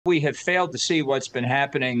We have failed to see what's been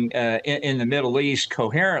happening in the Middle East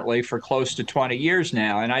coherently for close to 20 years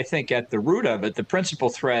now. And I think at the root of it, the principal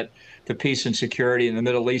threat to peace and security in the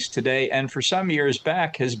Middle East today, and for some years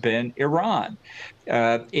back, has been Iran.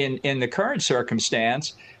 In the current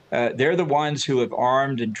circumstance, they're the ones who have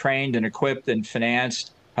armed and trained and equipped and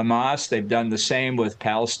financed Hamas. They've done the same with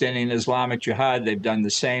Palestinian Islamic Jihad. They've done the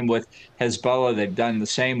same with Hezbollah. They've done the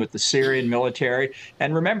same with the Syrian military.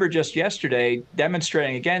 And remember, just yesterday,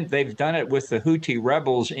 demonstrating again, they've done it with the Houthi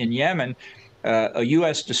rebels in Yemen. A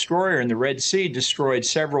U.S. destroyer in the Red Sea destroyed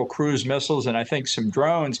several cruise missiles and I think some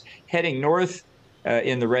drones heading north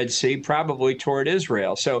in the Red Sea, probably toward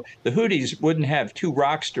Israel. So the Houthis wouldn't have two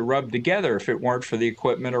rocks to rub together if it weren't for the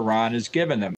equipment Iran has given them.